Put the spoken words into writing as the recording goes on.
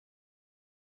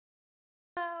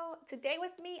today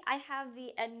with me I have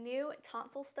the Anew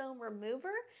tonsil stone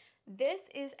remover. This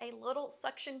is a little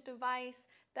suction device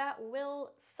that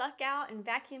will suck out and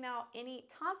vacuum out any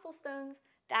tonsil stones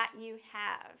that you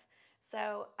have.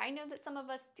 So I know that some of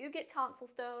us do get tonsil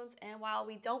stones, and while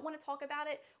we don't want to talk about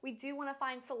it, we do want to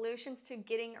find solutions to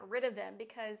getting rid of them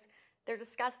because they're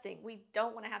disgusting. We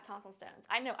don't want to have tonsil stones.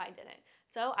 I know I didn't.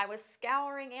 So I was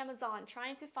scouring Amazon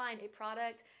trying to find a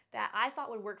product that I thought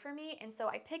would work for me, and so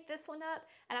I picked this one up,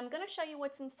 and I'm going to show you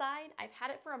what's inside. I've had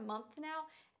it for a month now,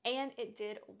 and it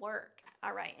did work.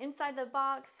 All right, inside the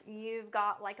box, you've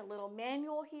got like a little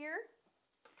manual here.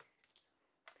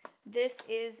 This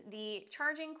is the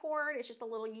charging cord. It's just a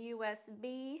little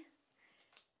USB.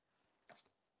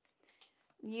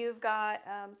 You've got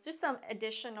just some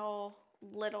additional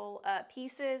little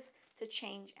pieces to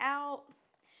change out.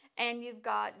 And you've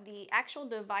got the actual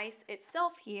device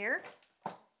itself here,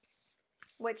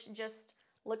 which just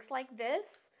looks like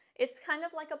this. It's kind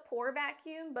of like a pore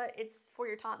vacuum, but it's for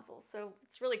your tonsils, so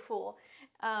it's really cool.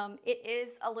 It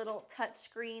is a little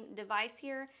touchscreen device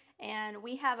here, and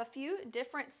we have a few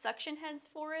different suction heads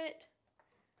for it.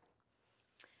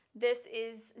 This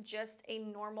is just a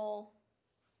normal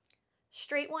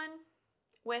straight one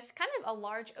with kind of a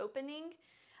large opening.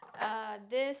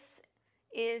 This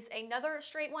is another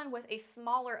straight one with a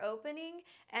smaller opening,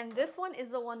 and this one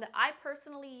is the one that I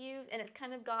personally use, and it's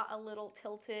kind of got a little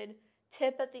tilted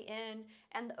tip at the end,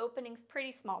 and the opening's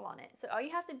pretty small on it. So all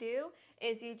you have to do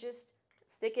is you just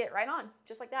stick it right on,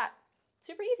 just like that.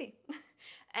 Super easy.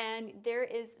 And there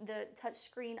is the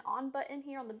touchscreen on button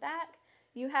here on the back.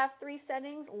 You have 3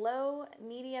 settings: low,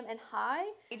 medium, and high.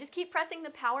 You just keep pressing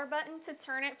the power button to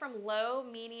turn it from low,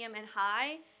 medium, and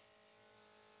high.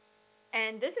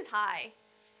 And this is high.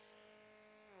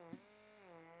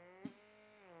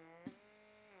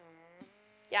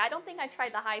 Yeah, I don't think I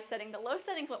tried the high setting. The low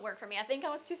settings won't work for me. I think I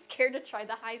was too scared to try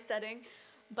the high setting.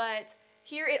 But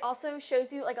here it also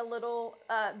shows you like a little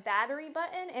battery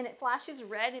button, and it flashes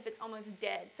red if it's almost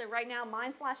dead. So right now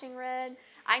mine's flashing red.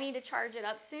 I need to charge it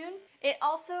up soon. It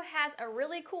also has a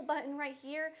really cool button right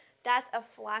here. That's a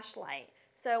flashlight.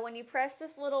 So when you press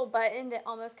this little button that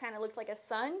almost kind of looks like a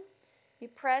sun, you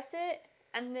press it,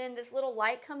 and then this little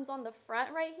light comes on the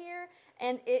front right here,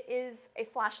 and it is a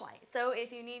flashlight. So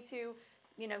if you need to,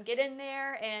 get in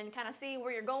there and kind of see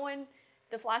where you're going,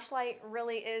 the flashlight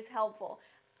really is helpful.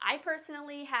 I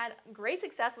personally had great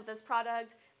success with this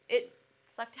product. It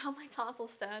sucked out my tonsil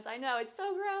stones. I know, it's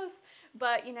so gross,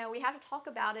 but we have to talk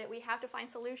about it. We have to find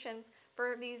solutions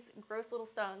for these gross little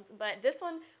stones. But this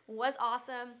one was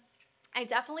awesome. I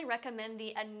definitely recommend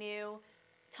the Anew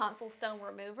tonsil stone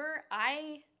remover.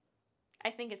 I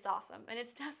think it's awesome, and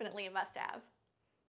it's definitely a must-have.